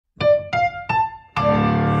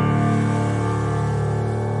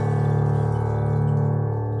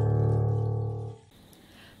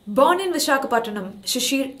Born in Vishakhapatnam,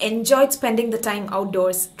 Shishir enjoyed spending the time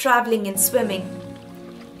outdoors, traveling and swimming.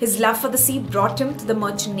 His love for the sea brought him to the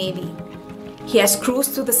merchant navy. He has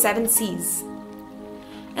cruised through the 7 seas.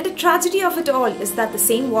 And the tragedy of it all is that the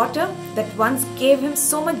same water that once gave him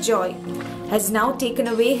so much joy has now taken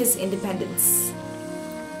away his independence.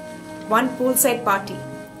 One poolside party,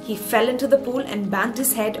 he fell into the pool and banged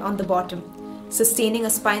his head on the bottom, sustaining a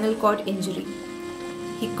spinal cord injury.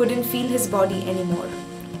 He couldn't feel his body anymore.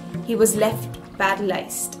 He was left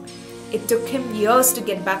paralyzed. It took him years to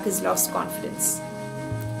get back his lost confidence.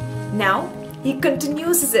 Now, he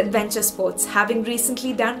continues his adventure sports, having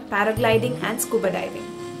recently done paragliding and scuba diving.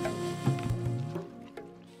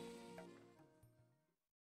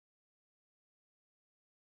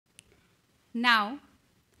 Now,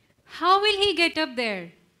 how will he get up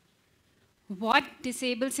there? What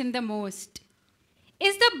disables him the most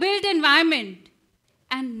is the built environment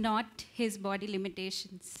and not his body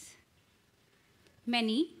limitations.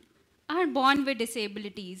 Many are born with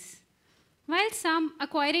disabilities, while some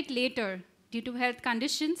acquire it later due to health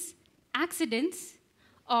conditions, accidents,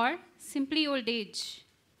 or simply old age.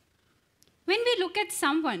 When we look at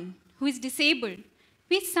someone who is disabled,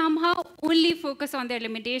 we somehow only focus on their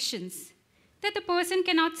limitations, that the person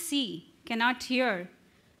cannot see, cannot hear.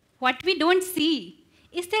 What we don't see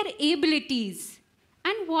is their abilities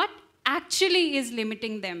and what actually is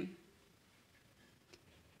limiting them.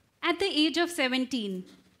 At the age of 17,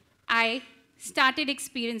 I started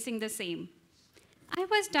experiencing the same. I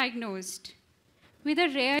was diagnosed with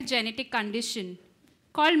a rare genetic condition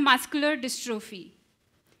called muscular dystrophy.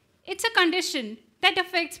 It's a condition that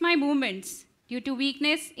affects my movements due to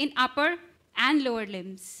weakness in upper and lower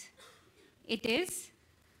limbs. It is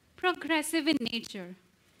progressive in nature,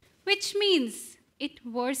 which means it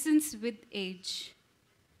worsens with age.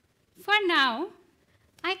 For now,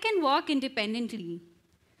 I can walk independently,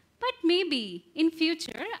 but maybe in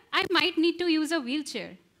future, I might need to use a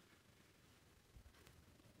wheelchair.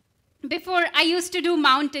 Before, I used to do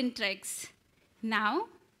mountain treks. Now,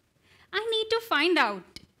 I need to find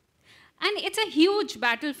out. And it's a huge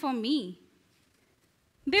battle for me.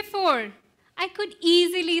 Before, I could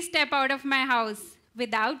easily step out of my house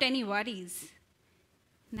without any worries.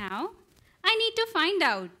 Now, I need to find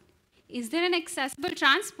out, is there an accessible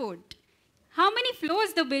transport? How many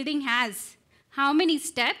floors the building has? How many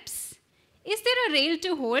steps? Is there a rail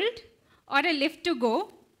to hold or a lift to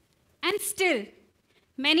go? And still,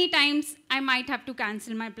 many times I might have to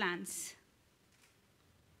cancel my plans.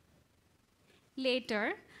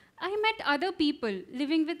 Later, I met other people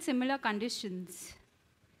living with similar conditions.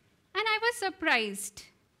 And I was surprised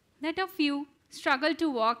that a few struggled to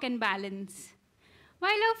walk and balance,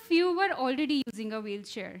 while a few were already using a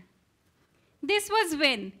wheelchair. This was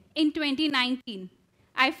when, in 2019,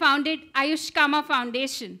 I founded Ayushkama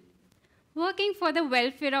Foundation, working for the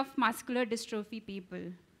welfare of muscular dystrophy people.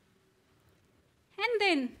 And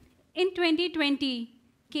then, in 2020,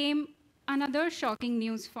 came another shocking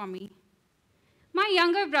news for me. My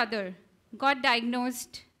younger brother got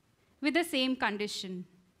diagnosed with the same condition.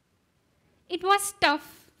 It was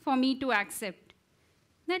tough for me to accept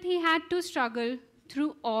that he had to struggle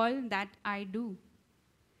through all that I do.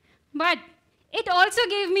 But it also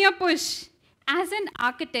gave me a push. As an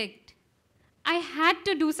architect, I had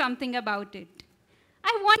to do something about it.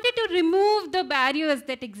 I wanted to remove the barriers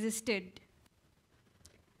that existed.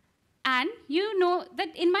 And you know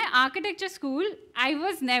that in my architecture school, I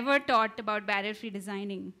was never taught about barrier-free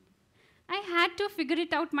designing. I had to figure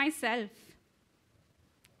it out myself.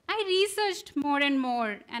 I researched more and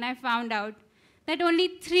more, and I found out that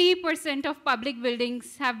only 3% of public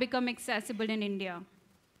buildings have become accessible in India.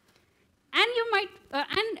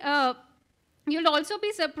 And you'll also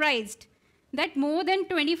be surprised that more than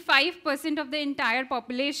 25% of the entire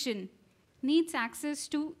population needs access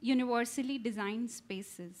to universally designed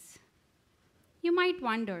spaces. You might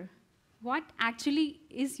wonder, what actually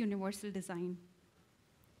is universal design?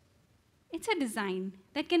 It's a design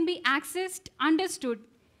that can be accessed, understood,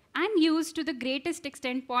 and used to the greatest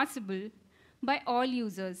extent possible by all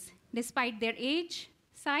users, despite their age,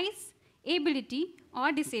 size, ability,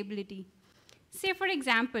 or disability. Say, for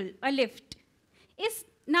example, a lift is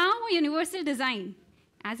now a universal design,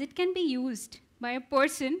 as it can be used by a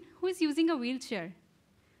person who is using a wheelchair,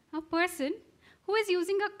 a person who is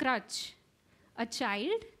using a crutch, a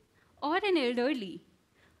child, or an elderly,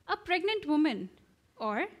 a pregnant woman,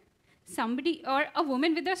 or a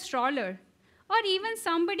woman with a stroller, or even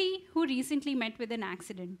somebody who recently met with an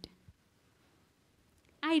accident.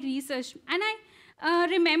 I researched, and I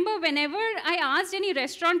remember whenever I asked any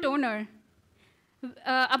restaurant owner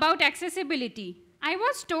about accessibility, I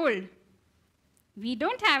was told We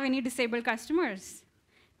don't have any disabled customers.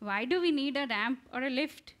 Why do we need a ramp or a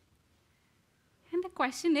lift? And the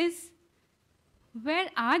question is, where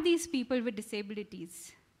are these people with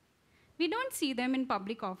disabilities? We don't see them in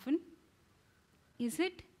public often. Is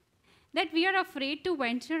it that we are afraid to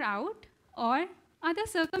venture out, or are the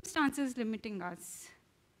circumstances limiting us?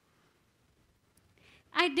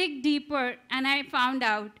 I dig deeper and I found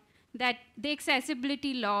out that the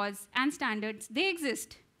accessibility laws and standards, they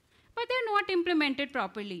exist, but they're not implemented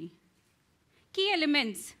properly. Key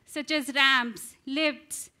elements such as ramps,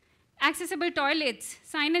 lifts, accessible toilets,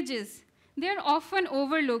 signages, they're often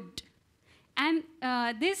overlooked. And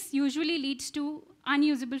this usually leads to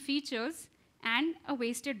unusable features and a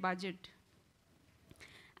wasted budget.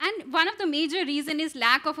 And one of the major reasons is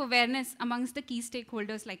lack of awareness amongst the key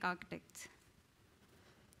stakeholders like architects.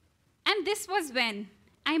 And this was when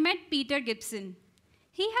I met Peter Gibson.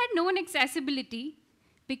 He had known accessibility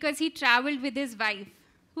because he traveled with his wife,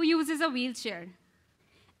 who uses a wheelchair.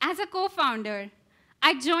 As a co-founder,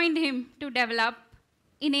 I joined him to develop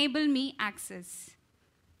EnableMe Access.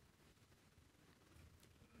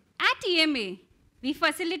 At EMA, we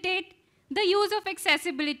facilitate the use of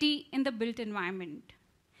accessibility in the built environment.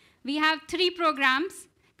 We have 3 programs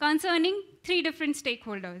concerning 3 different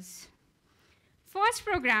stakeholders. First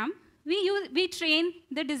program, we train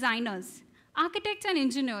the designers, architects and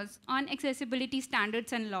engineers on accessibility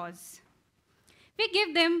standards and laws. We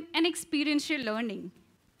give them an experiential learning.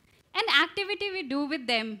 An activity we do with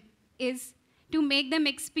them is to make them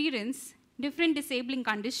experience different disabling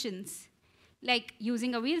conditions, like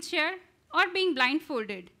using a wheelchair or being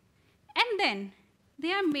blindfolded. And then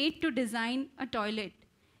they are made to design a toilet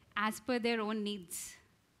as per their own needs.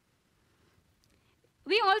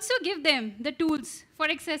 We also give them the tools for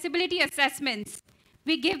accessibility assessments.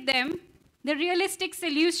 We give them the realistic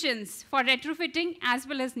solutions for retrofitting as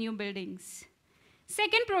well as new buildings.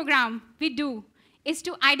 Second program we do is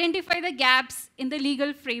to identify the gaps in the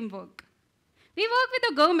legal framework. We work with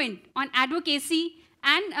the government on advocacy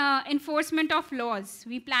and enforcement of laws.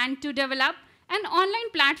 We plan to develop an online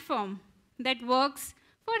platform that works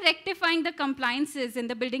for rectifying the compliances in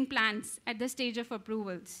the building plans at the stage of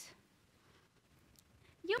approvals.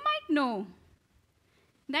 You might know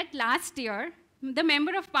that last year, the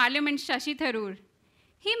Member of Parliament, Shashi Tharoor,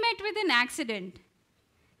 he met with an accident.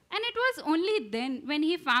 And it was only then when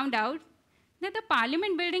he found out that the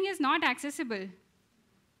Parliament building is not accessible.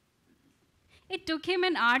 It took him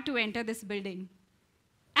an hour to enter this building.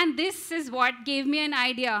 And this is what gave me an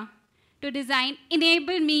idea to design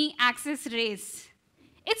EnableMe Access Race.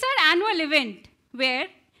 It's our annual event where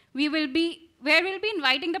we'll be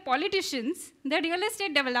inviting the politicians, the real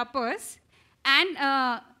estate developers, and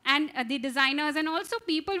the designers, and also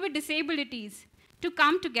people with disabilities to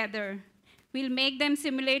come together. We'll make them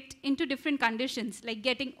simulate into different conditions, like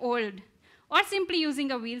getting old, or simply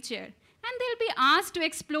using a wheelchair. And they'll be asked to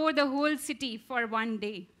explore the whole city for one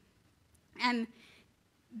day. And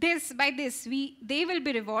by this, they will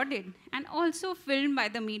be rewarded and also filmed by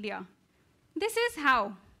the media. This is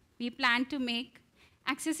how we plan to make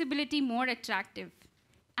accessibility more attractive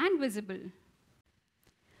and visible.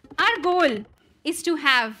 Our goal is to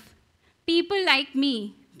have people like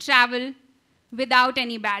me travel without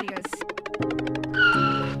any barriers.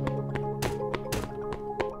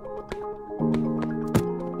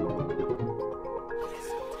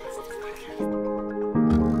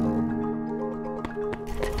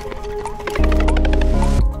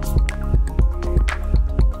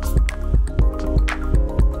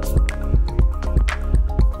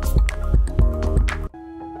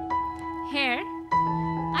 Here,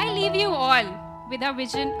 I leave you all with a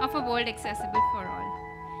vision of a world accessible for all.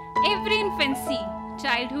 Every infancy,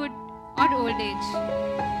 childhood, or old age,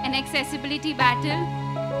 an accessibility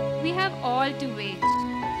battle we have all to wage.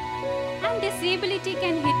 And disability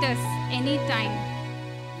can hit us anytime,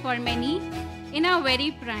 for many in our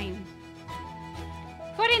very prime.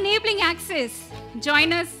 For enabling access,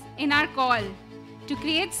 join us in our call to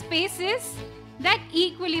create spaces that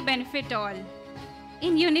equally benefit all.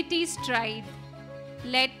 In unity stride,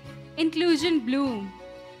 let inclusion bloom,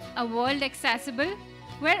 a world accessible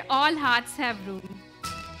where all hearts have room.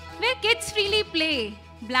 Where kids freely play,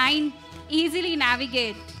 blind easily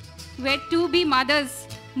navigate, where to-be mothers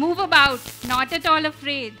move about, not at all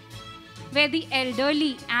afraid, where the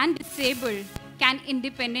elderly and disabled can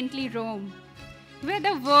independently roam, where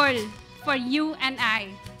the world for you and I,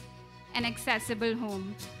 an accessible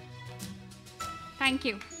home. Thank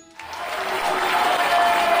you.